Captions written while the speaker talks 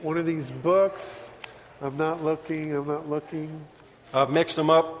One of these books. I'm not looking. I've mixed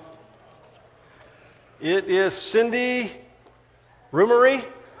them up. It is Cindy Rumery.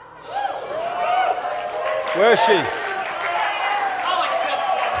 Where is she?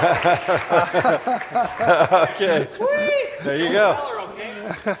 Okay. Sweet. There you go.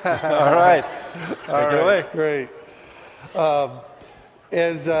 All right. Take it away. Great.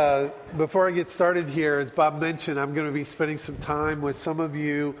 Before I get started here, as Bob mentioned, I'm going to be spending some time with some of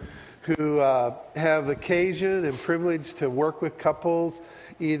you who have occasion and privilege to work with couples,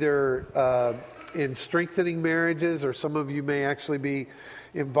 either in strengthening marriages, or some of you may actually be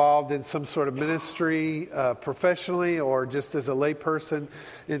involved in some sort of ministry professionally, or just as a layperson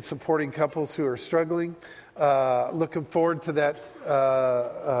in supporting couples who are struggling. Looking forward to that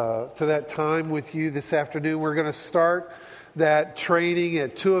time with you this afternoon. We're going to start that training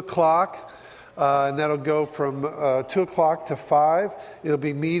at 2 o'clock, and that'll go from 2 o'clock to 5. It'll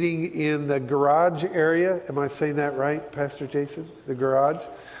be meeting in the garage area. Am I saying that right, Pastor Jason? The garage.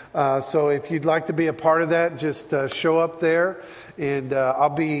 So if you'd like to be a part of that, just show up there, and I'll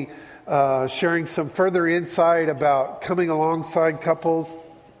be sharing some further insight about coming alongside couples,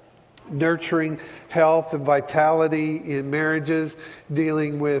 nurturing health and vitality in marriages,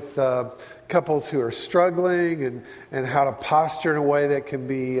 dealing with couples who are struggling, and how to posture in a way that can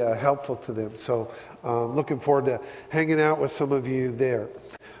be helpful to them. So looking forward to hanging out with some of you there.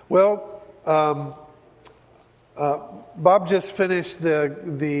 Well, Bob just finished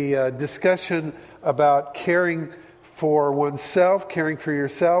the discussion about caring for oneself, caring for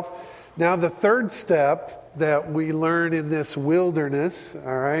yourself. Now the third step that we learn in this wilderness,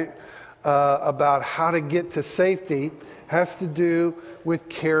 all right, about how to get to safety has to do with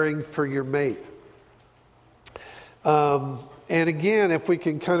caring for your mate. And again, if we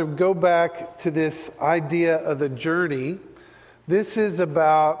can kind of go back to this idea of the journey, this is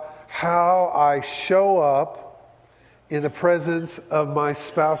about how I show up in the presence of my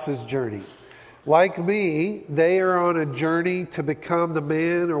spouse's journey. Like me, they are on a journey to become the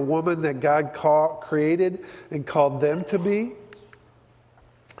man or woman that God created and called them to be.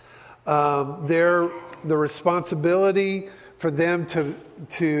 The responsibility for them to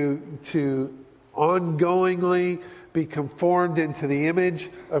ongoingly be conformed into the image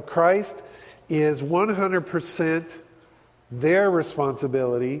of Christ is 100% their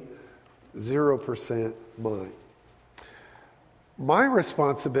responsibility, 0% mine. My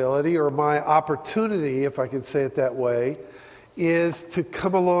responsibility, or my opportunity, if I can say it that way, is to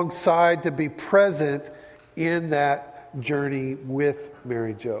come alongside, to be present in that journey with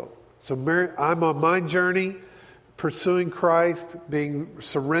Mary Jo. So I'm on my journey, pursuing Christ, being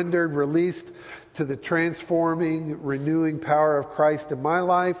surrendered, released to the transforming, renewing power of Christ in my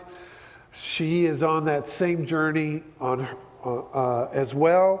life. She is on that same journey as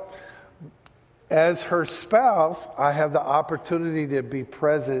well. As her spouse, I have the opportunity to be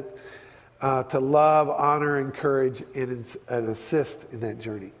present, to love, honor, encourage, and assist in that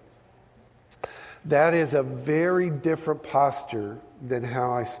journey. That is a very different posture than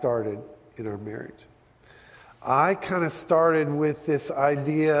how I started in our marriage. I kind of started with this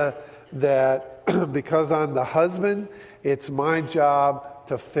idea that because I'm the husband, it's my job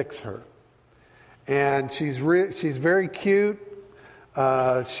to fix her. And she's very cute.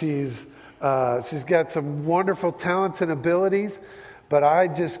 She's got some wonderful talents and abilities, but I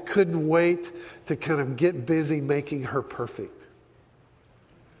just couldn't wait to kind of get busy making her perfect.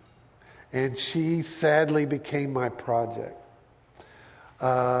 And she sadly became my project.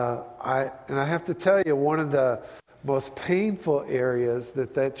 I have to tell you, one of the most painful areas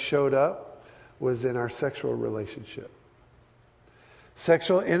that showed up was in our sexual relationship.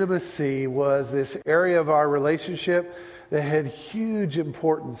 Sexual intimacy was this area of our relationship that had huge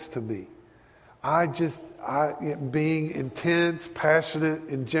importance to me. Being intense, passionate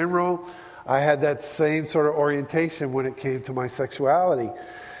in general, I had that same sort of orientation when it came to my sexuality.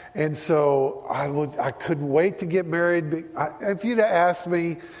 And so I couldn't wait to get married. If you'd have asked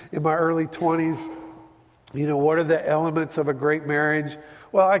me in my early 20s, what are the elements of a great marriage?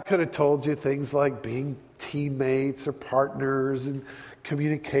 Well, I could have told you things like being teammates or partners and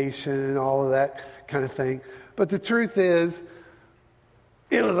communication and all of that kind of thing. But the truth is,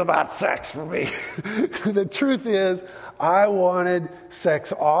 it was about sex for me. The truth is, I wanted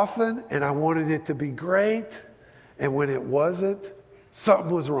sex often, and I wanted it to be great. And when it wasn't, something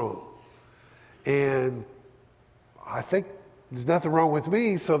was wrong. And I think there's nothing wrong with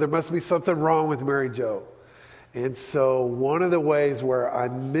me, so there must be something wrong with Mary Jo. And so one of the ways where I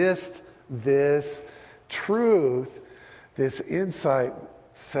missed this truth, this insight,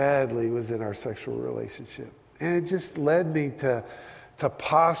 sadly, was in our sexual relationship. And it just led me to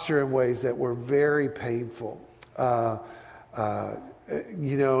posture in ways that were very painful.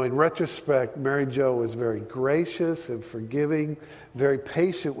 In retrospect, Mary Jo was very gracious and forgiving, very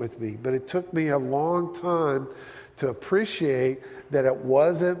patient with me. But it took me a long time to appreciate that it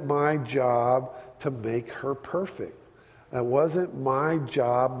wasn't my job to make her perfect. It wasn't my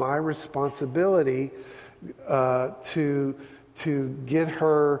job, my responsibility to get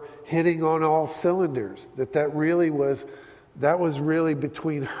her hitting on all cylinders. That was really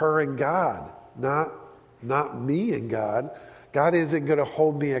between her and God, not me and God. God isn't going to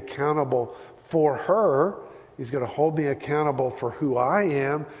hold me accountable for her. He's going to hold me accountable for who I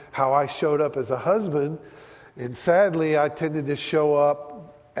am, how I showed up as a husband. And sadly, I tended to show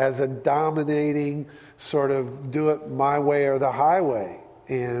up as a dominating sort of do it my way or the highway.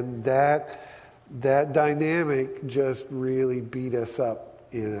 And that dynamic just really beat us up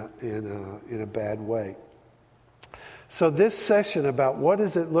in a bad way. So this session about what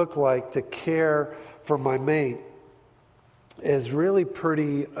does it look like to care for my mate is really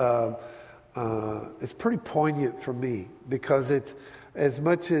pretty poignant for me, because it's as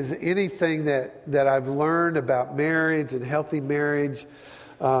much as anything that I've learned about marriage and healthy marriage,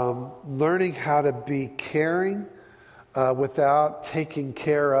 learning how to be caring without taking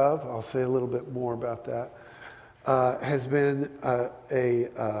care of, I'll say a little bit more about that, has been a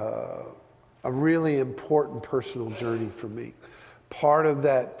really important personal journey for me. Part of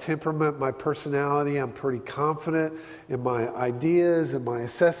that temperament, my personality, I'm pretty confident in my ideas and my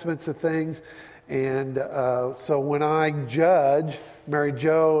assessments of things. And so when I judge Mary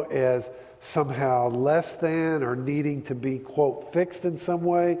Jo as somehow less than or needing to be, quote, fixed in some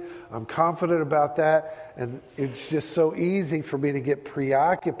way, I'm confident about that. And it's just so easy for me to get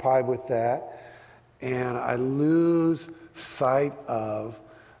preoccupied with that. And I lose sight of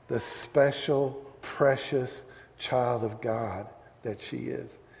the special, precious child of God that she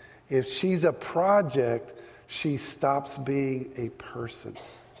is. If she's a project, she stops being a person.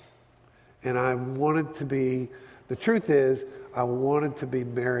 And I wanted to be, the truth is, I wanted to be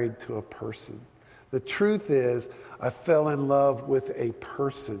married to a person. The truth is, I fell in love with a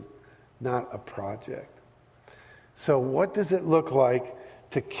person, not a project. So what does it look like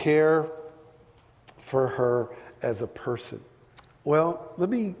to care for her as a person? Well, let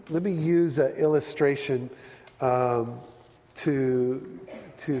me use an illustration to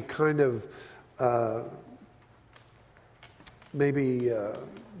kind of maybe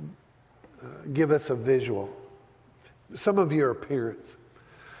give us a visual. Some of you are parents.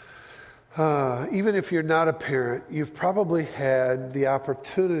 Even if you're not a parent, you've probably had the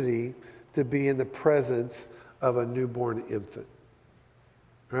opportunity to be in the presence of a newborn infant,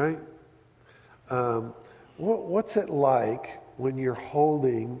 right? What's it like when you're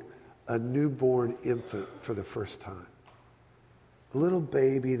holding a newborn infant for the first time? A little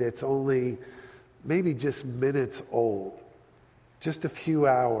baby that's only maybe just minutes old, just a few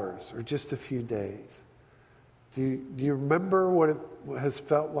hours or just a few days. Do you remember what it has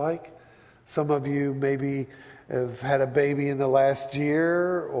felt like? Some of you maybe have had a baby in the last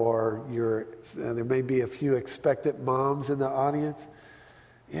year, or there may be a few expectant moms in the audience.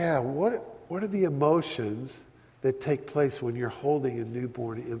 Yeah, what are the emotions that take place when you're holding a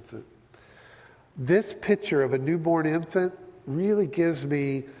newborn infant? This picture of a newborn infant really gives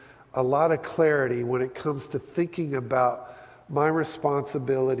me a lot of clarity when it comes to thinking about my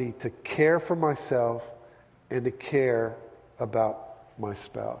responsibility to care for myself and to care about my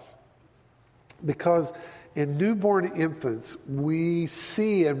spouse. Because in newborn infants, we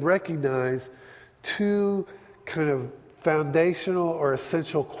see and recognize two kind of foundational or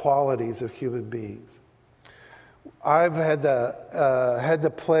essential qualities of human beings. I've had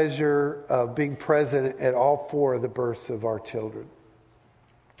the pleasure of being present at all four of the births of our children.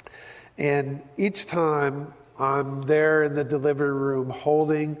 And each time I'm there in the delivery room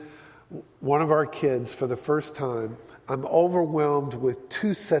holding one of our kids for the first time, I'm overwhelmed with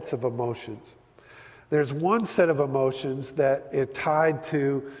two sets of emotions. There's one set of emotions that are tied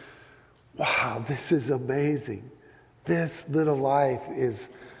to, wow, this is amazing. This little life is,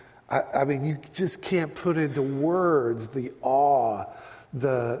 I mean, you just can't put into words the awe,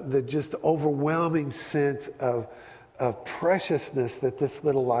 the just overwhelming sense of preciousness that this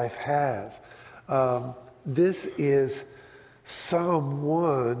little life has. This is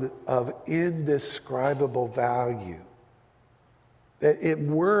someone of indescribable value.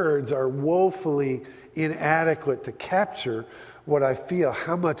 Words are woefully inadequate to capture what I feel,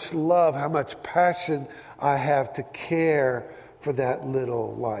 how much love, how much passion I have to care for that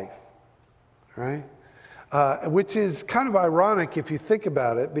little life, right? Which is kind of ironic if you think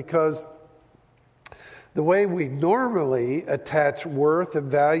about it, because The way we normally attach worth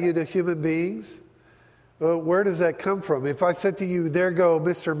and value to human beings, well, where does that come from? If I said to you, there go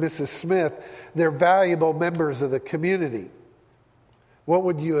Mr. and Mrs. Smith, they're valuable members of the community. What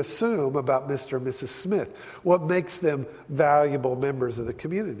would you assume about Mr. and Mrs. Smith? What makes them valuable members of the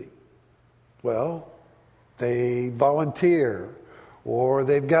community? Well, they volunteer, or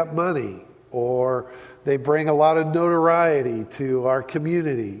they've got money, or they bring a lot of notoriety to our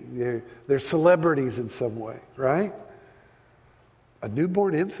community. They're celebrities in some way, right? A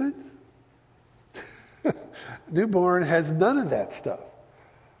newborn infant? Newborn has none of that stuff.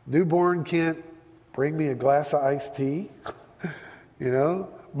 Newborn can't bring me a glass of iced tea, mow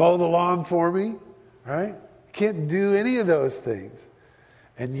the lawn for me, right? Can't do any of those things.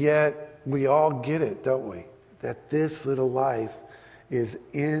 And yet we all get it, don't we? That this little life is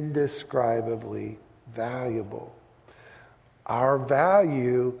indescribably valuable. Our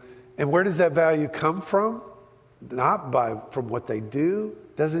value, and where does that value come from? Not from what they do.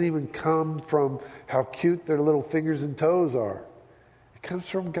 Doesn't even come from how cute their little fingers and toes are. It comes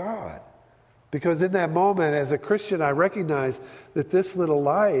from God. Because in that moment, as a Christian, I recognize that this little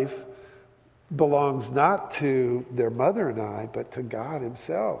life belongs not to their mother and I, but to God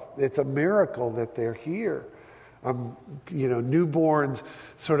himself. It's a miracle that they're here. Newborns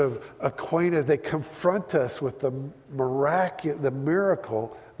sort of acquaint us. They confront us with the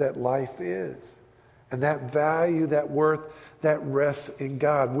miracle that life is. And that value, that worth, that rests in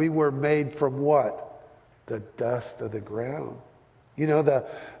God. We were made from what? The dust of the ground.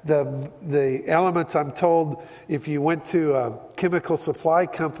 The elements, I'm told, if you went to a chemical supply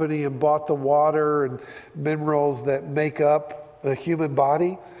company and bought the water and minerals that make up the human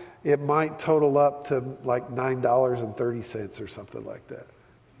body, it might total up to like $9.30 or something like that.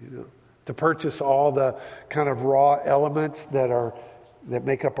 To purchase all the kind of raw elements that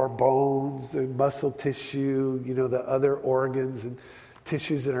make up our bones and muscle tissue, the other organs and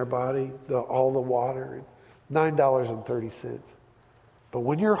tissues in our body, all the water, $9.30. But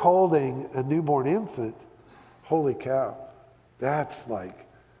when you're holding a newborn infant, holy cow, it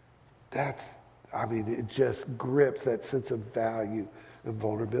just grips that sense of value and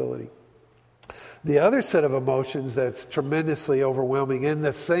vulnerability. The other set of emotions that's tremendously overwhelming in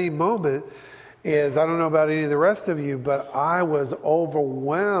the same moment is, I don't know about any of the rest of you, but I was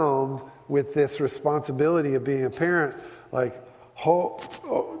overwhelmed with this responsibility of being a parent. Like,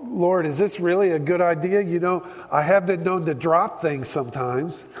 oh, Lord, is this really a good idea? I have been known to drop things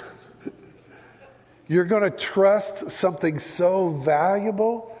sometimes. You're going to trust something so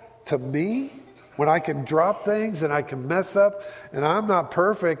valuable to me when I can drop things and I can mess up and I'm not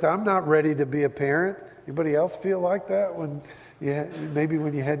perfect. I'm not ready to be a parent. Anybody else feel like that when you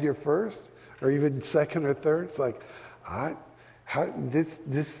had your first or even second or third? It's like,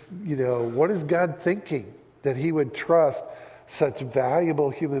 what is God thinking that he would trust such valuable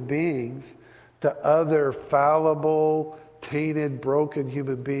human beings to other fallible, tainted, broken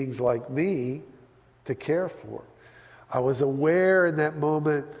human beings like me to care for? I was aware in that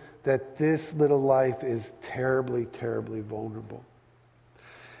moment that this little life is terribly, terribly vulnerable.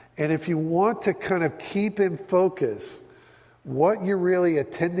 And if you want to kind of keep in focus what you're really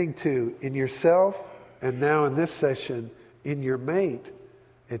attending to in yourself, and now in this session, in your mate,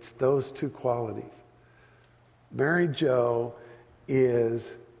 it's those two qualities. Mary Jo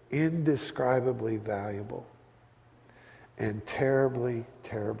is indescribably valuable and terribly,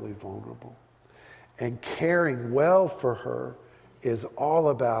 terribly vulnerable. And caring well for her is all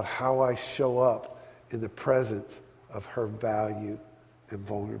about how I show up in the presence of her value and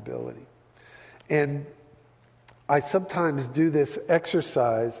vulnerability. And I sometimes do this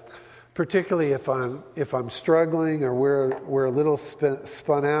exercise, particularly if I'm struggling or we're a little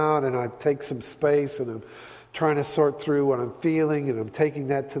spun out and I take some space and I'm trying to sort through what I'm feeling and I'm taking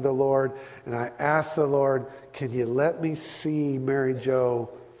that to the Lord and I ask the Lord, can you let me see Mary Jo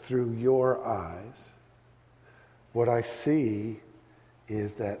through your eyes? What I see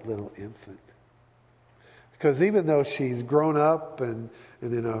is that little infant. Because even though she's grown up and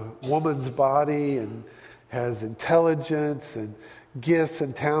in a woman's body and has intelligence and gifts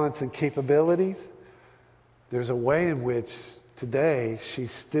and talents and capabilities, there's a way in which today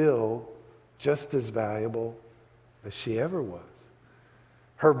she's still just as valuable as she ever was.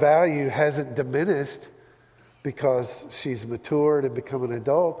 Her value hasn't diminished because she's matured and become an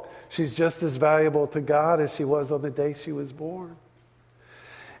adult. She's just as valuable to God as she was on the day she was born.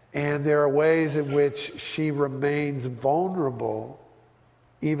 And there are ways in which she remains vulnerable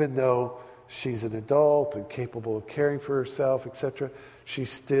even though she's an adult and capable of caring for herself, etc. She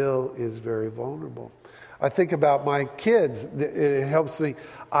still is very vulnerable. I think about my kids. It helps me.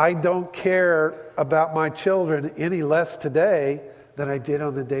 I don't care about my children any less today than I did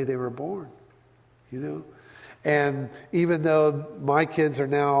on the day they were born. You know? And even though my kids are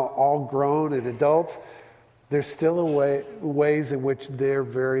now all grown and adults, there's still ways in which they're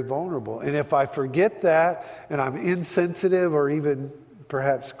very vulnerable. And if I forget that and I'm insensitive or even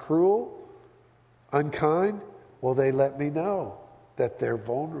perhaps cruel, unkind, well, they let me know that they're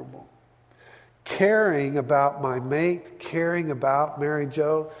vulnerable. Caring about my mate, caring about Mary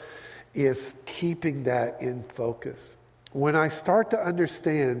Jo, is keeping that in focus. When I start to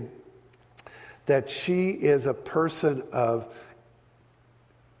understand that she is a person of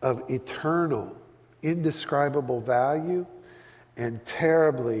eternal, indescribable value and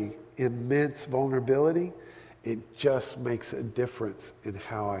terribly immense vulnerability, it just makes a difference in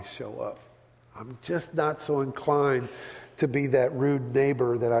how I show up. I'm just not so inclined to be that rude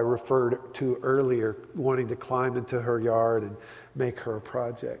neighbor that I referred to earlier, wanting to climb into her yard and make her a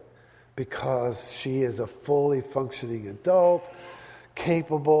project, because she is a fully functioning adult,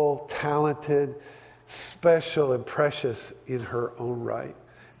 capable, talented, special, and precious in her own right.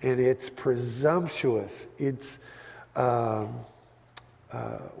 And it's presumptuous. It's,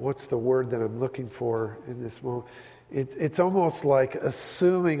 what's the word that I'm looking for in this moment? It's almost like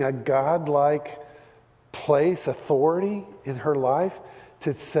assuming a godlike place, authority in her life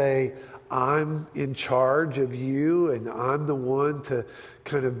to say, I'm in charge of you and I'm the one to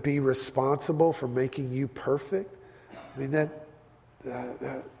kind of be responsible for making you perfect. I mean,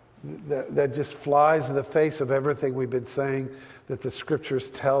 that just flies in the face of everything we've been saying that the Scriptures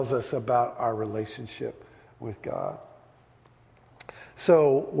tells us about our relationship with God.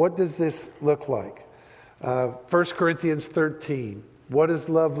 So what does this look like? 1 Corinthians 13. What does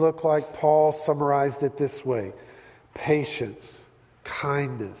love look like? Paul summarized it this way. Patience,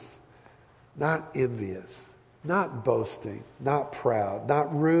 kindness, not envious, not boasting, not proud,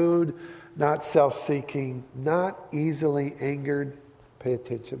 not rude, not self-seeking, not easily angered. Pay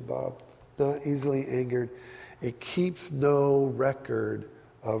attention, Bob. Not easily angered. It keeps no record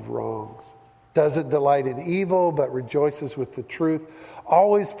of wrongs. Doesn't delight in evil, but rejoices with the truth.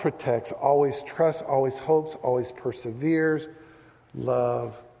 Always protects, always trusts, always hopes, always perseveres.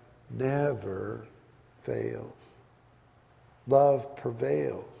 Love never fails. Love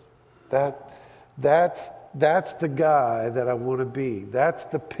prevails. That's the guy that I want to be. That's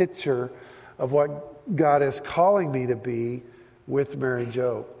the picture of what God is calling me to be with Mary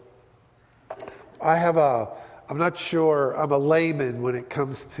Jo. I'm not sure, I'm a layman when it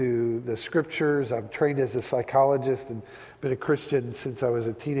comes to the Scriptures. I'm trained as a psychologist and been a Christian since I was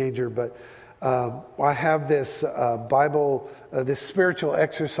a teenager, but I have this Bible, this spiritual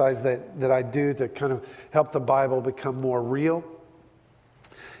exercise that I do to kind of help the Bible become more real,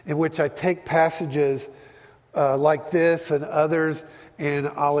 in which I take passages like this and others, and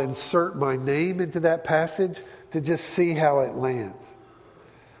I'll insert my name into that passage to just see how it lands.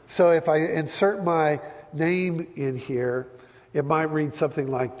 So if I insert my name in here, it might read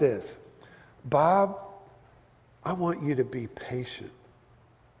something like this. Bob, I want you to be patient.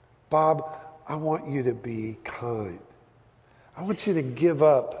 Bob, I want you to be kind. I want you to give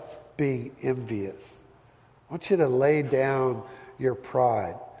up being envious. I want you to lay down your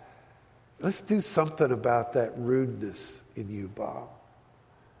pride. Let's do something about that rudeness in you, Bob.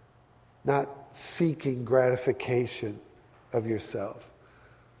 Not seeking gratification of yourself.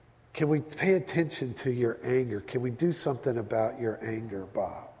 Can we pay attention to your anger? Can we do something about your anger,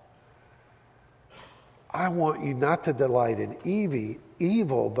 Bob? I want you not to delight in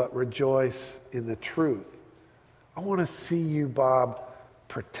evil, but rejoice in the truth. I want to see you, Bob,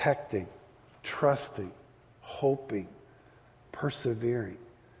 protecting, trusting, hoping, persevering.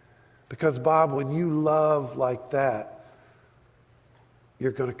 Because, Bob, when you love like that,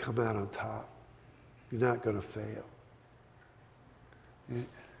 you're going to come out on top. You're not going to fail.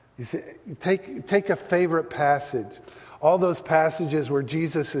 You see, take a favorite passage. All those passages where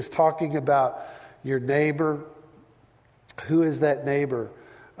Jesus is talking about your neighbor. Who is that neighbor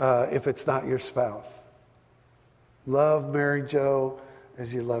if it's not your spouse? Love Mary Jo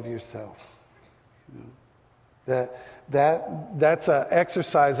as you love yourself. You know, that's an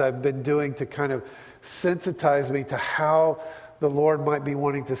exercise I've been doing to kind of sensitize me to how the Lord might be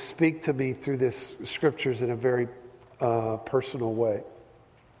wanting to speak to me through this Scriptures in a very personal way.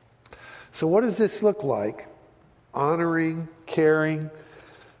 So what does this look like? Honoring, caring,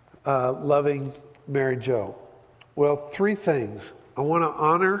 loving Mary Jo. Well, three things. I want to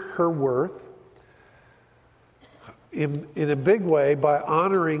honor her worth in a big way by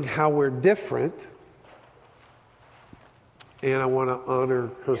honoring how we're different and I want to honor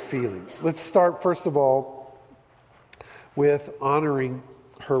her feelings. Let's start, first of all, with honoring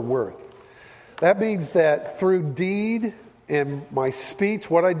her worth. That means that through deed and my speech,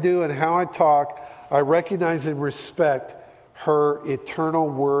 what I do and how I talk, I recognize and respect her eternal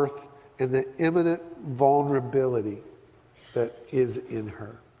worth and the imminent vulnerability that is in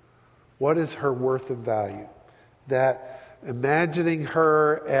her. What is her worth and value? That imagining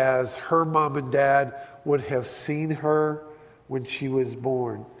her as her mom and dad would have seen her when she was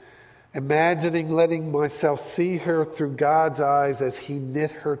born. Imagining letting myself see her through God's eyes as He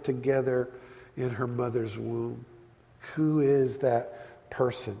knit her together in her mother's womb. Who is that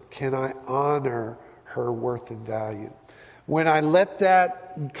person? Can I honor her worth and value? When I let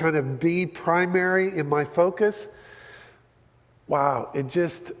that kind of be primary in my focus, wow, it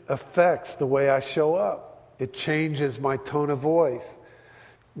just affects the way I show up. It changes my tone of voice.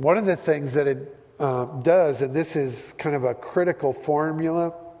 One of the things that it does, and this is kind of a critical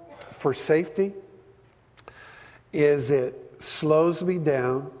formula for safety, is it slows me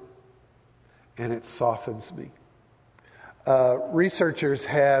down and it softens me. Researchers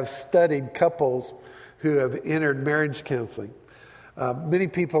have studied couples who have entered marriage counseling. Many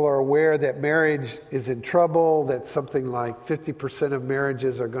people are aware that marriage is in trouble, that something like 50% of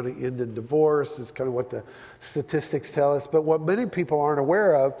marriages are going to end in divorce, is kind of what the statistics tell us. But what many people aren't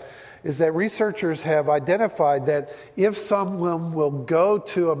aware of is that researchers have identified that if someone will go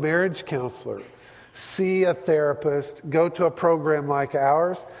to a marriage counselor, see a therapist, go to a program like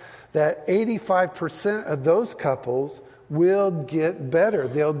ours, that 85% of those couples will get better.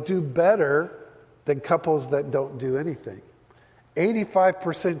 They'll do better than couples that don't do anything.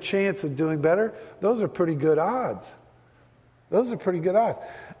 85% chance of doing better, those are pretty good odds. Those are pretty good odds.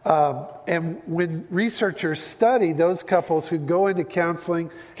 And when researchers study those couples who go into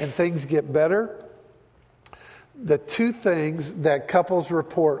counseling and things get better, the two things that couples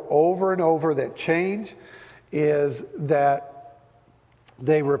report over and over that change is that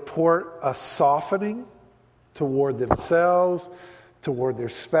they report a softening toward themselves, toward their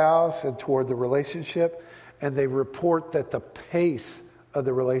spouse, and toward the relationship. And they report that the pace of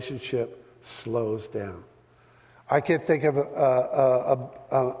the relationship slows down. I can think of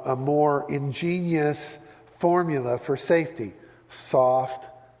a more ingenious formula for safety: soft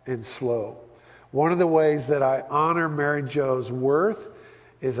and slow. One of the ways that I honor Mary Jo's worth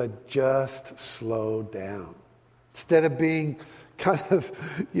is I just slow down. Instead of being kind of,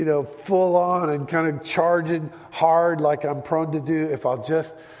 full on and kind of charging hard like I'm prone to do, if I'll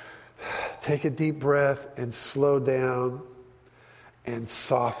just take a deep breath and slow down and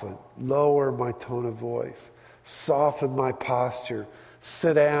soften, lower my tone of voice, soften my posture,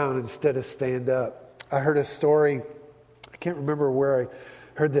 sit down instead of stand up. I heard a story, I can't remember where I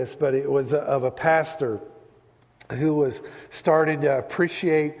heard this, but it was of a pastor who was starting to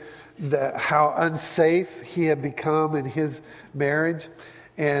appreciate how unsafe he had become in his marriage.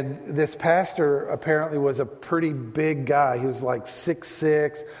 And this pastor apparently was a pretty big guy. He was like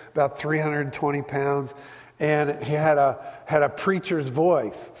 6'6", about 320 pounds. And he had a preacher's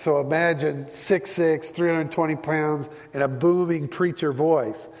voice. So imagine 6'6", 320 pounds, and a booming preacher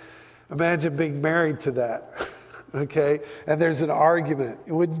voice. Imagine being married to that. Okay? And there's an argument.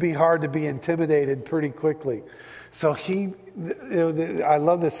 It wouldn't be hard to be intimidated pretty quickly. So I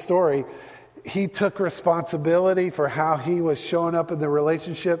love this story. He took responsibility for how he was showing up in the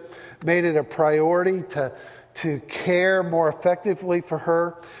relationship, made it a priority to care more effectively for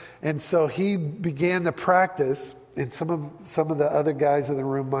her. And so he began the practice, and some of the other guys in the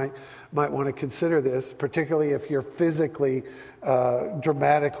room might want to consider this, particularly if you're physically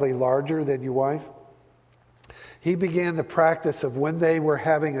dramatically larger than your wife. He began the practice of when they were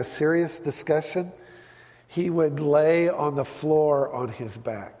having a serious discussion, he would lay on the floor on his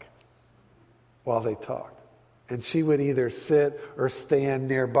back while they talked. And she would either sit or stand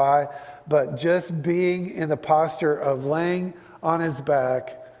nearby. But just being in the posture of laying on his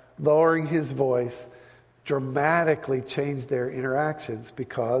back, lowering his voice, dramatically changed their interactions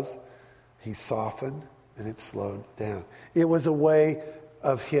because he softened and it slowed down. It was a way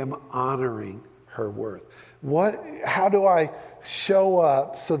of him honoring her worth. How do I show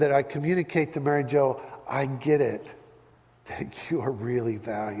up so that I communicate to Mary Jo, I get it, that you are really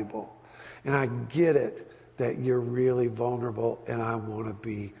valuable. And I get it that you're really vulnerable, and I want to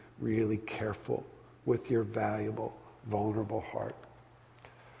be really careful with your valuable, vulnerable heart.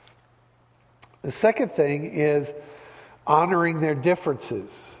 The second thing is honoring their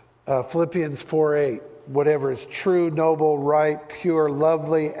differences. Philippians 4:8, whatever is true, noble, right, pure,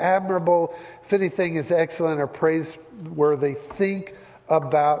 lovely, admirable, if anything is excellent or praiseworthy, think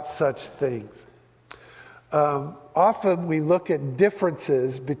about such things. Often we look at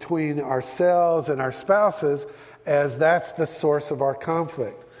differences between ourselves and our spouses as that's the source of our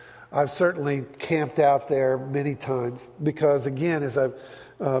conflict. I've certainly camped out there many times because, again, as I've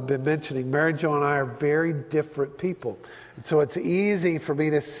been mentioning, Mary Jo and I are very different people. And so it's easy for me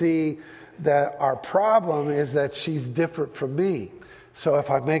to see that our problem is that she's different from me. So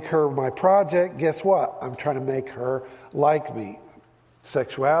if I make her my project, guess what? I'm trying to make her like me.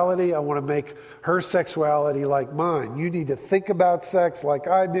 Sexuality, I want to make her sexuality like mine. You need to think about sex like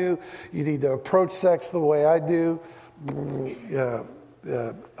I do. You need to approach sex the way I do.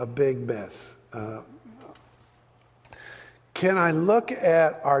 A big mess. Can I look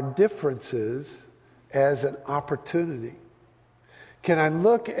at our differences as an opportunity? Can I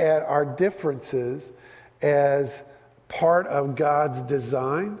look at our differences as part of God's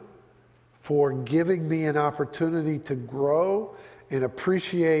design for giving me an opportunity to grow and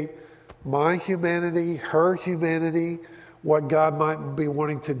appreciate my humanity, her humanity, what God might be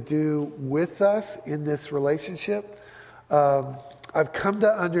wanting to do with us in this relationship? I've come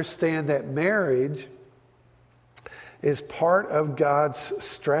to understand that marriage is part of God's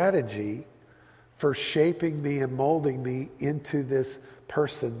strategy for shaping me and molding me into this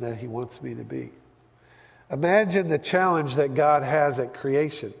person that He wants me to be. Imagine the challenge that God has at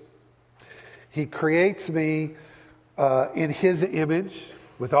creation. He creates me in His image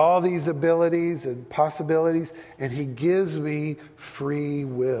with all these abilities and possibilities, and He gives me free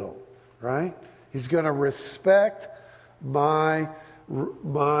will, right? He's going to respect my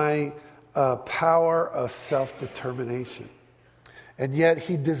power of self-determination. And yet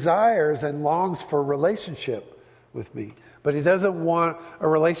He desires and longs for a relationship with me. But He doesn't want a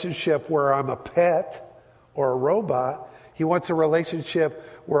relationship where I'm a pet or a robot. He wants a relationship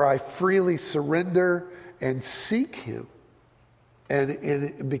where I freely surrender and seek Him. And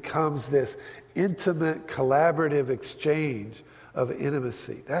it becomes this intimate, collaborative exchange of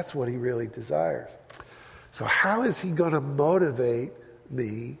intimacy. That's what He really desires. So how is He going to motivate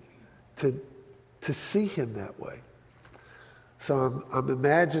me to see Him that way? So I'm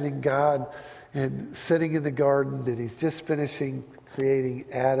imagining God and sitting in the garden, and He's just finishing creating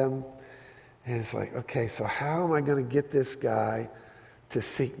Adam. And it's like, okay, so how am I going to get this guy to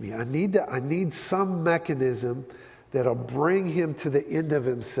seek me? I need some mechanism that'll bring him to the end of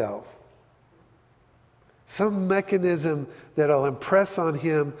himself. Some mechanism that'll impress on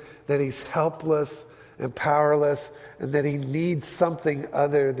him that he's helpless and powerless and that he needs something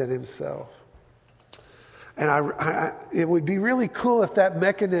other than himself. And it would be really cool if that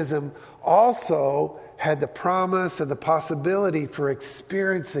mechanism also had the promise and the possibility for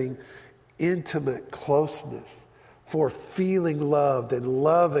experiencing intimate closeness, for feeling loved and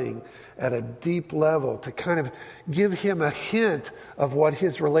loving at a deep level, to kind of give him a hint of what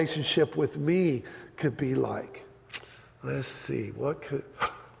his relationship with me could be like. Let's see,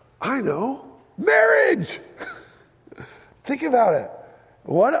 I know, marriage! Think about it.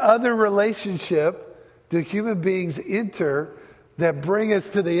 What other relationship do human beings enter that bring us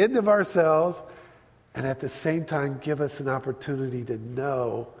to the end of ourselves and at the same time give us an opportunity to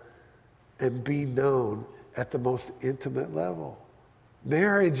know and be known at the most intimate level?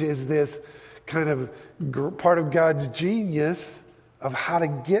 Marriage is this kind of part of God's genius of how to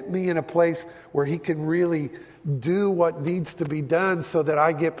get me in a place where He can really do what needs to be done so that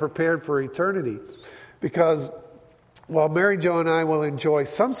I get prepared for eternity. Because while Mary Jo and I will enjoy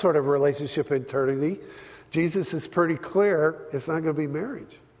some sort of relationship in eternity, Jesus is pretty clear it's not going to be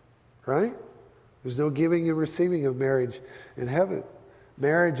marriage, right? There's no giving and receiving of marriage in heaven.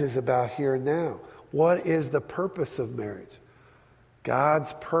 Marriage is about here and now. What is the purpose of marriage?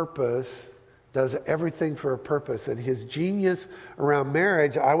 God's purpose does everything for a purpose. And His genius around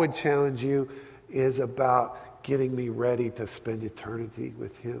marriage, I would challenge you, is about getting me ready to spend eternity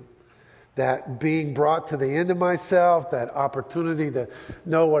with Him. That being brought to the end of myself, that opportunity to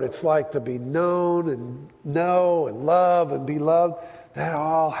know what it's like to be known and know and love and be loved, that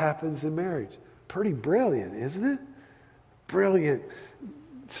all happens in marriage. Pretty brilliant, isn't it? Brilliant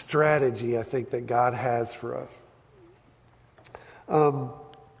strategy, I think, that God has for us.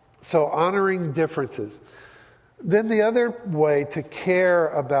 So honoring differences. Then the other way to care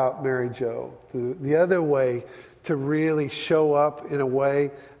about Mary Jo, the other way to really show up in a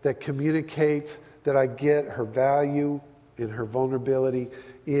way that communicates that I get her value and her vulnerability,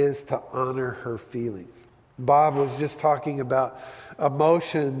 is to honor her feelings. Bob was just talking about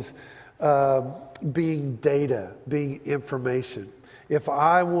emotions being data, being information. If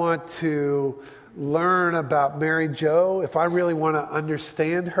I want to learn about Mary Jo, if I really want to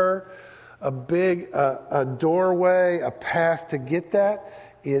understand her, a doorway, a path to get that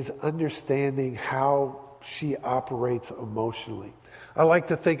is understanding how she operates emotionally. I like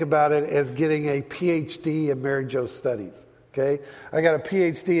to think about it as getting a PhD in Mary Jo studies. Okay, I got a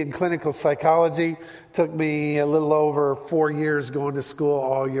PhD in clinical psychology. Took me a little over 4 years going to school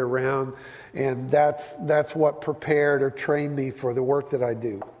all year round, and that's what prepared or trained me for the work that I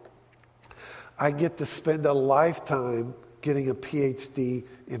do. I get to spend a lifetime getting a PhD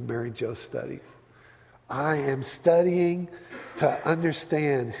in Mary Jo studies. I am studying to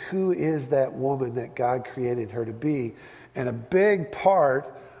understand who is that woman that God created her to be, and a big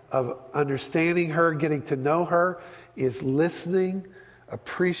part of understanding her, getting to know her, is listening,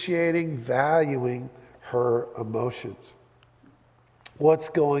 appreciating, valuing her emotions. What's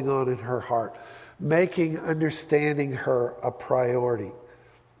going on in her heart? Making understanding her a priority.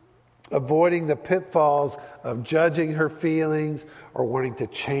 Avoiding the pitfalls of judging her feelings or wanting to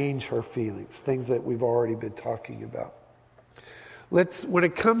change her feelings. Things that we've already been talking about. When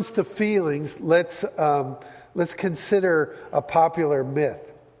it comes to feelings, let's consider a popular myth.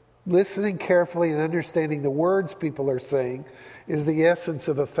 Listening carefully and understanding the words people are saying is the essence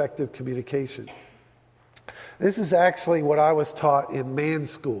of effective communication. This is actually what I was taught in man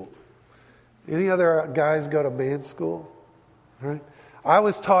school. Any other guys go to man school? Right? I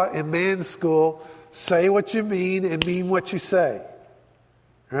was taught in man school, say what you mean and mean what you say.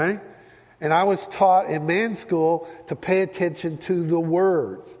 Right? And I was taught in man school to pay attention to the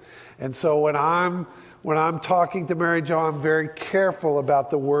words. And so when I'm talking to Mary Jo, I'm very careful about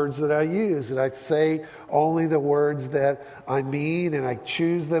the words that I use. And I say only the words that I mean, and I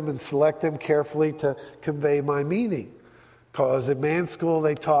choose them and select them carefully to convey my meaning. Because in man school,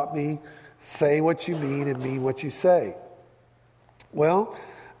 they taught me, say what you mean and mean what you say. Well,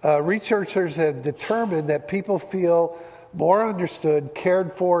 researchers have determined that people feel more understood,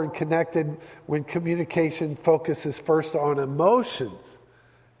 cared for, and connected when communication focuses first on emotions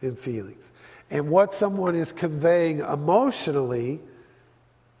and feelings. And what someone is conveying emotionally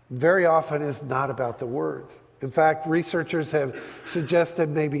very often is not about the words. In fact, researchers have suggested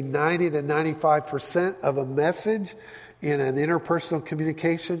maybe 90 to 95% of a message in an interpersonal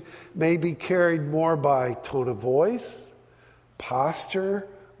communication may be carried more by tone of voice, posture,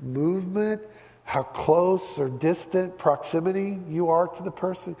 movement, how close or distant proximity you are to the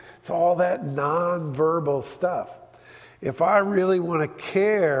person. It's all that nonverbal stuff. If I really want to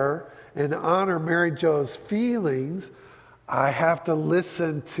care and honor Mary Jo's feelings, I have to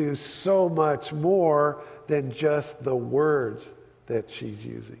listen to so much more than just the words that she's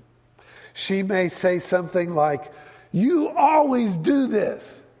using. She may say something like, "You always do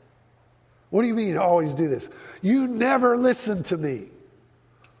this." What do you mean always do this? "You never listen to me."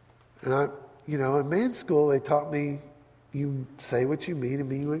 And in man school, they taught me, you say what you mean and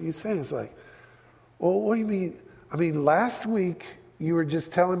mean what you say. It's like, well, what do you mean? I mean, last week you were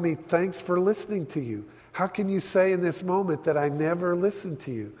just telling me, thanks for listening to you. How can you say in this moment that I never listened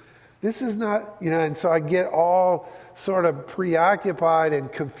to you? This is not, and so I get all sort of preoccupied and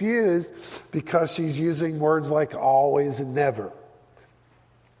confused because she's using words like always and never.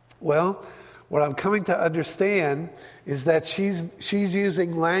 Well, what I'm coming to understand is that she's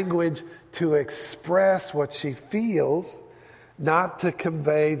using language to express what she feels, not to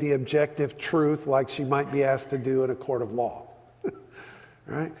convey the objective truth like she might be asked to do in a court of law.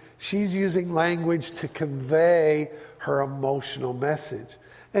 Right? She's using language to convey her emotional message.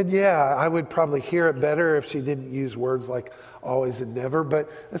 And yeah, I would probably hear it better if she didn't use words like always and never, but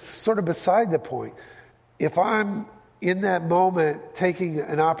that's sort of beside the point. If I'm in that moment taking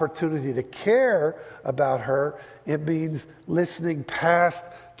an opportunity to care about her, it means listening past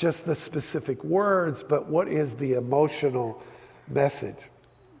just the specific words, but what is the emotional message?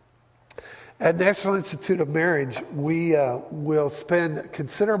 At National Institute of Marriage, we will spend a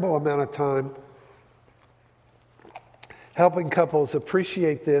considerable amount of time helping couples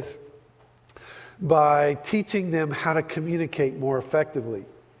appreciate this by teaching them how to communicate more effectively.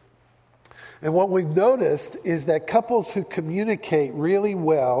 And what we've noticed is that couples who communicate really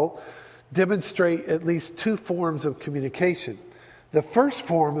well demonstrate at least two forms of communication. The first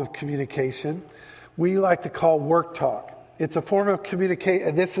form of communication we like to call work talk. It's a form of communication,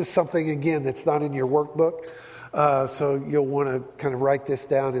 and this is something, again, that's not in your workbook, so you'll want to kind of write this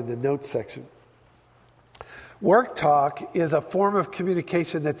down in the notes section. Work talk is a form of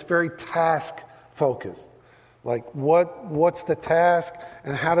communication that's very task-focused. Like, what's the task,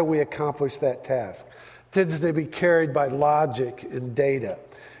 and how do we accomplish that task? It tends to be carried by logic and data.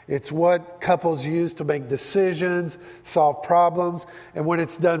 It's what couples use to make decisions, solve problems, and when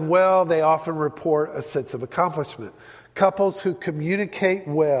it's done well, they often report a sense of accomplishment. Couples who communicate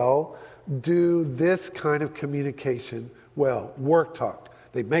well do this kind of communication well, work talk.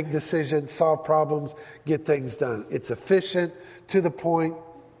 They make decisions, solve problems, get things done. It's efficient, to the point,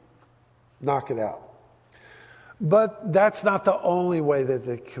 knock it out. But that's not the only way that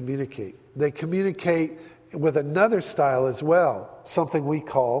they communicate. They communicate with another style as well, something we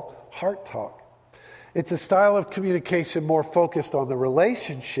call heart talk. It's a style of communication more focused on the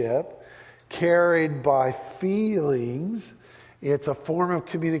relationship, carried by feelings. It's a form of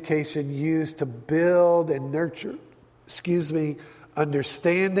communication used to build and nurture,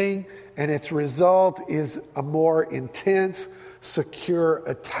 understanding, and its result is a more intense, secure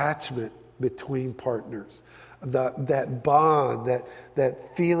attachment between partners. That bond,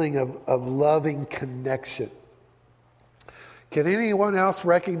 that feeling of loving connection. Can anyone else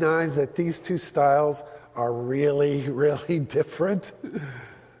recognize that these two styles are really, really different?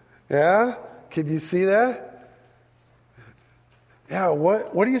 Yeah? Can you see that? Yeah,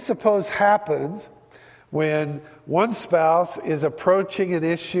 what do you suppose happens when one spouse is approaching an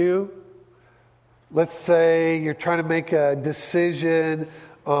issue? Let's say you're trying to make a decision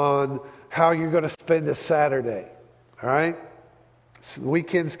on how you're going to spend a Saturday. All right? So the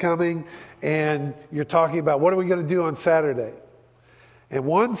weekend's coming, and you're talking about what are we going to do on Saturday? And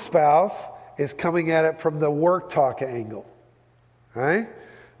one spouse is coming at it from the work talk angle. All right?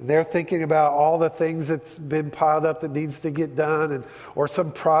 And they're thinking about all the things that's been piled up that needs to get done, or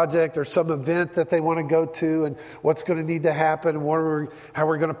some project or some event that they want to go to, and what's going to need to happen, and how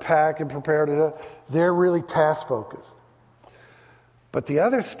we're going to pack and prepare. They're really task focused. But the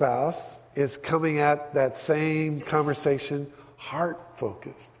other spouse is coming at that same conversation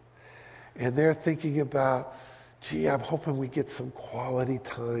heart-focused. And they're thinking about, gee, I'm hoping we get some quality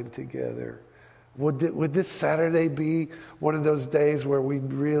time together. Would this Saturday be one of those days where we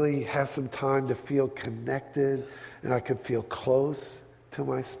really have some time to feel connected and I could feel close to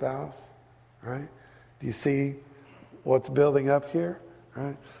my spouse? Right? Do you see what's building up here?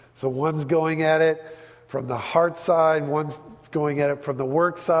 Right? So one's going at it from the heart side, one's going at it from the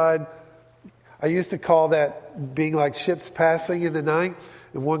work side. I used to call that being like ships passing in the night.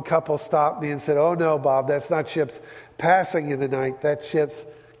 And one couple stopped me and said, "Oh no, Bob, that's not ships passing in the night. That's ships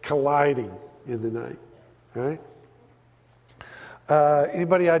colliding in the night." Right?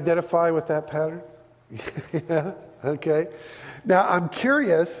 Anybody identify with that pattern? Yeah? Okay. Now, I'm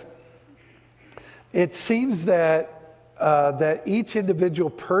curious. It seems that each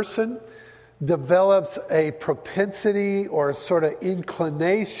individual person develops a propensity or sort of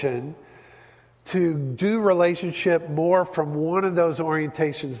inclination to do relationship more from one of those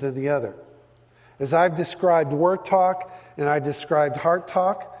orientations than the other. As I've described work talk and I described heart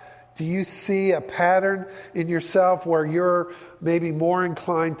talk, do you see a pattern in yourself where you're maybe more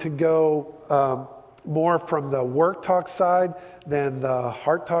inclined to go more from the work talk side than the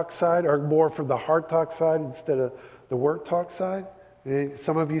heart talk side, or more from the heart talk side instead of the work talk side?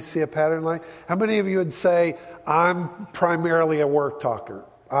 Some of you see a pattern like, how many of you would say, I'm primarily a work talker?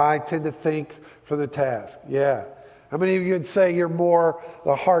 I tend to think for the task. Yeah. How many of you would say you're more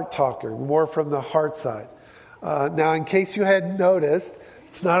the heart talker, more from the heart side? Now, in case you hadn't noticed,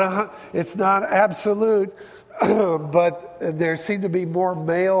 it's not absolute, but there seem to be more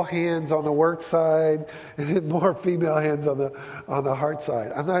male hands on the work side and more female hands on the heart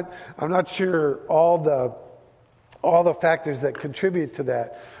side. I'm not sure all the factors that contribute to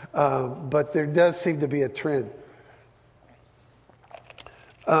that, but there does seem to be a trend.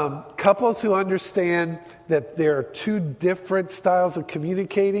 Couples who understand that there are two different styles of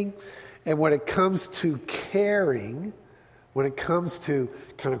communicating, and when it comes to caring, when it comes to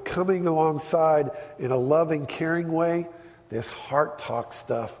kind of coming alongside in a loving, caring way, this heart talk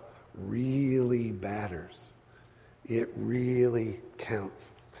stuff really matters. It really counts.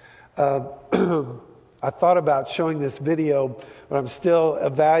 I thought about showing this video, but I'm still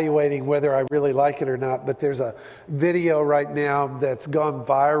evaluating whether I really like it or not. But there's a video right now that's gone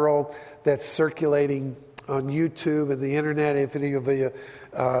viral, that's circulating on YouTube and the internet. If any of you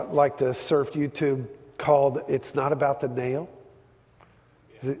like to surf YouTube, called "It's Not About the Nail."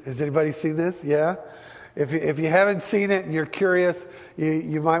 Has anybody seen this? Yeah? If you haven't seen it and you're curious,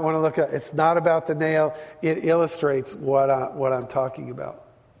 you might want to look at "It's Not About the Nail." It illustrates what I'm talking about.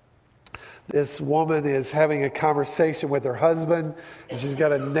 This woman is having a conversation with her husband, and she's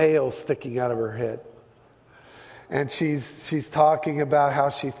got a nail sticking out of her head. And she's talking about how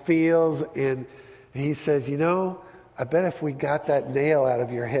she feels, and he says, I bet if we got that nail out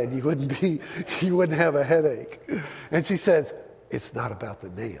of your head, you wouldn't have a headache. And she says, "It's not about the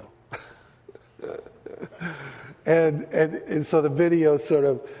nail." and so the video sort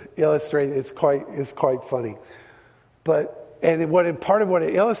of illustrates, it's quite funny. But part of what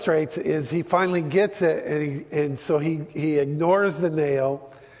it illustrates is he finally gets it, and so he ignores the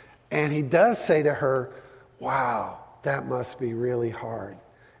nail, and he does say to her, "Wow, that must be really hard."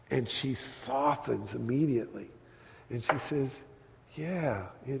 And she softens immediately. And she says, "Yeah,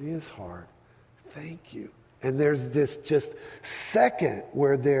 it is hard. Thank you." And there's this just second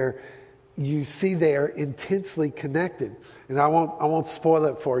where you see they are intensely connected. And I won't spoil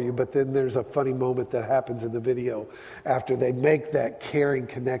it for you, but then there's a funny moment that happens in the video after they make that caring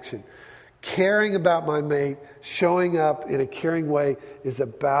connection. Caring about my mate, showing up in a caring way, is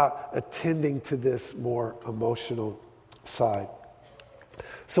about attending to this more emotional side.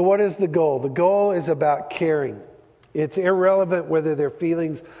 So what is the goal? The goal is about caring. It's irrelevant whether their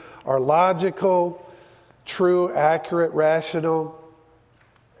feelings are logical, true, accurate, rational,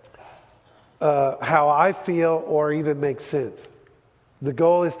 how I feel, or even make sense. The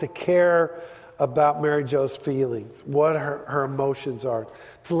goal is to care about Mary Jo's feelings, what her emotions are,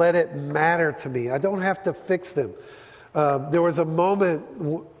 to let it matter to me. I don't have to fix them. There was a moment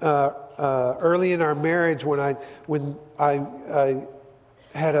early in our marriage when I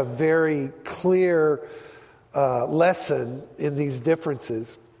had a very clear lesson in these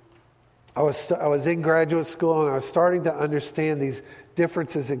differences. I was in graduate school, and I was starting to understand these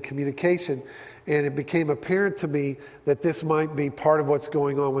differences in communication, and it became apparent to me that this might be part of what's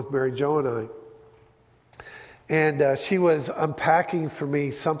going on with Mary Jo and I. And she was unpacking for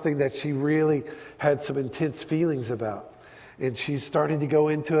me something that she really had some intense feelings about. And she's starting to go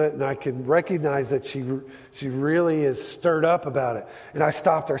into it, and I can recognize that she really is stirred up about it. And I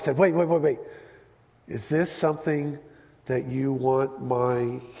stopped her. I said, wait. Is this something that you want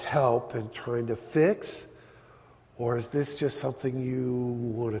my help in trying to fix? Or is this just something you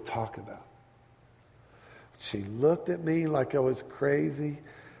want to talk about? She looked at me like I was crazy.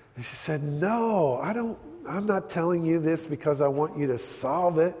 And she said, "No, I'm not telling you this because I want you to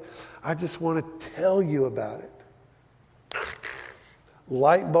solve it. I just want to tell you about it."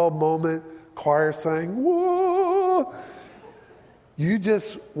 Light bulb moment, choir saying, "Whoa! You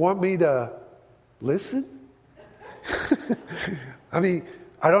just want me to listen?" I mean,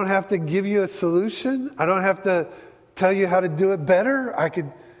 I don't have to give you a solution. I don't have to tell you how to do it better.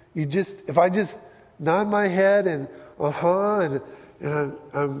 If I just nod my head and and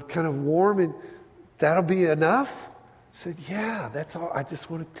I'm kind of warm, and that'll be enough. I said, "Yeah, that's all. I just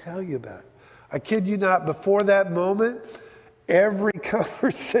want to tell you about it." I kid you not, before that moment, every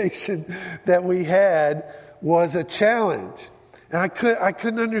conversation that we had was a challenge. And I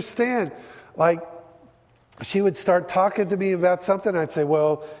couldn't understand. Like, she would start talking to me about something. I'd say,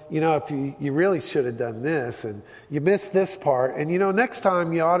 "Well, if you really should have done this, and you missed this part, and next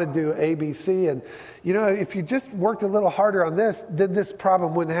time you ought to do A, B, C, and if you just worked a little harder on this, then this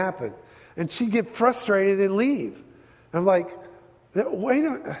problem wouldn't happen." And she'd get frustrated and leave. I'm like, "Wait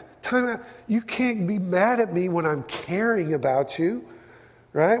a time out. You can't be mad at me when I'm caring about you,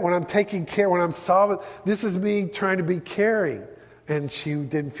 right? When I'm taking care, when I'm solving. This is me trying to be caring." And she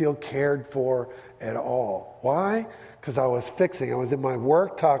didn't feel cared for at all. Why? Because I was fixing. I was in my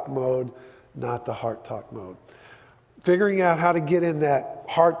work talk mode, not the heart talk mode. Figuring out how to get in that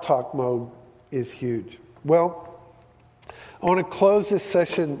heart talk mode is huge. Well, I want to close this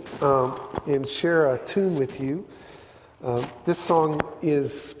session and share a tune with you. This song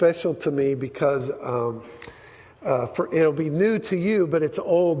is special to me because it'll be new to you, but it's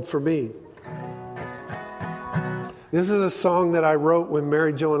old for me. This is a song that I wrote when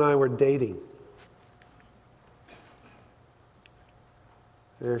Mary Jo and I were dating.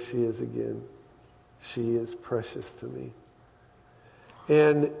 There she is again. She is precious to me.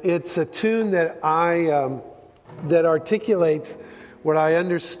 And it's a tune that that articulates what I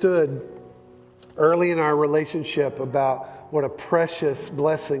understood early in our relationship about what a precious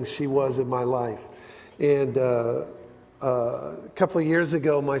blessing she was in my life. And a couple of years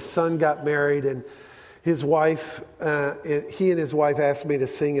ago, my son got married, and his wife, he and his wife asked me to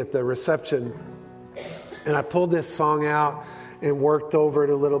sing at the reception. And I pulled this song out and worked over it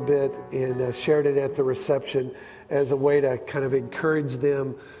a little bit and shared it at the reception as a way to kind of encourage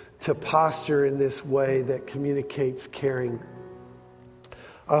them to posture in this way that communicates caring.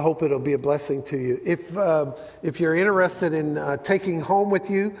 I hope it'll be a blessing to you. If you're interested in taking home with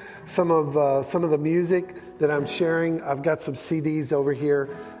you some of the music that I'm sharing, I've got some CDs over here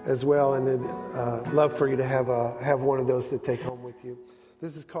as well, and I'd love for you to have one of those to take home with you.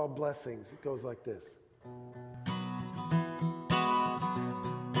 This is called Blessings. It goes like this.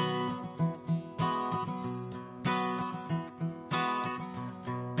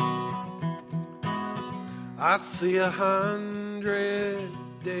 I see 100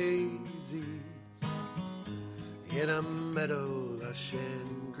 daisies in a meadow lush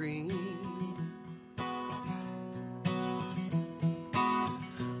and green.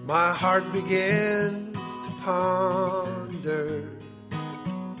 My heart begins to ponder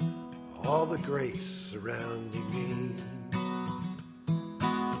all the grace surrounding me.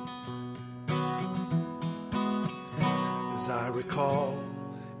 As I recall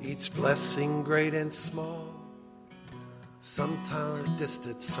each blessing great and small, sometime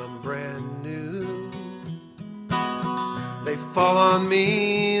distant, some brand new, they fall on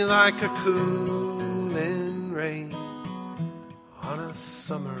me like a cooling rain on a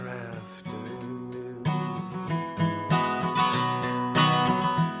summer afternoon.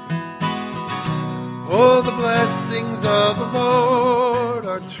 Oh, the blessings of the Lord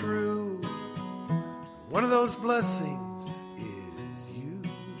are true. One of those blessings is you.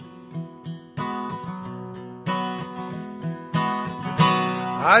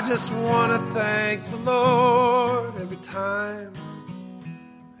 I just want to thank the Lord every time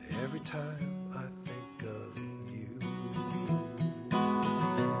I think of you.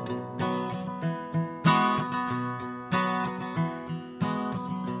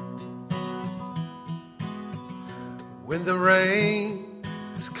 When the rain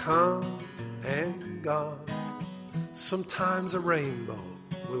has come and gone, sometimes a rainbow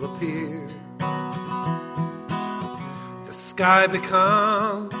will appear. The sky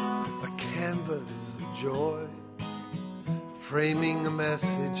becomes a canvas of joy, framing a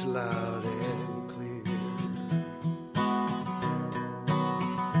message loud and clear.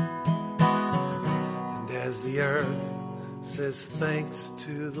 And as the earth says thanks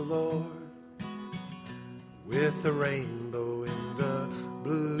to the Lord, with a rainbow in the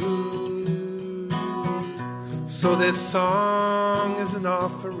blue, so this song is an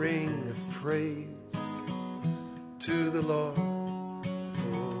offering of praise to the Lord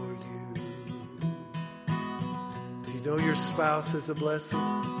for you. Do you know your spouse is a blessing?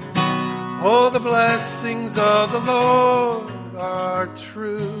 Oh, the blessings of the Lord are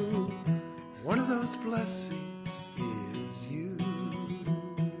true. One of those blessings is you.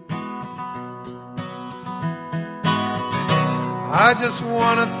 I just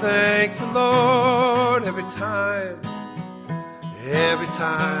want to thank the Lord every time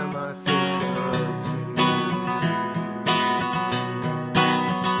I think of you.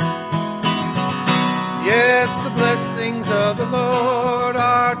 Yes, the blessings of the Lord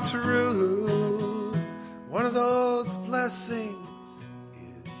are true. One of those blessings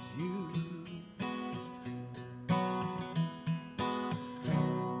is you.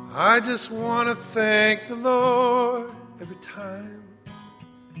 I just want to thank the Lord every time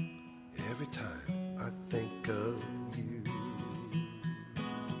I think of you.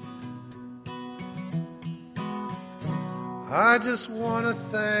 I just want to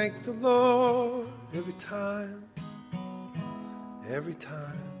thank the Lord every time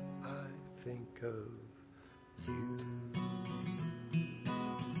I think of you.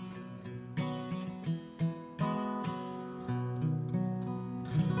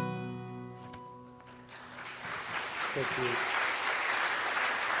 Thank you.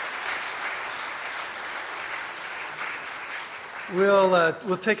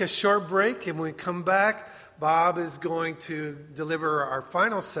 We'll take a short break, and when we come back, Bob is going to deliver our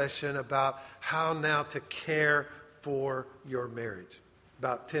final session about how now to care for your marriage.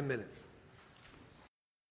 About 10 minutes.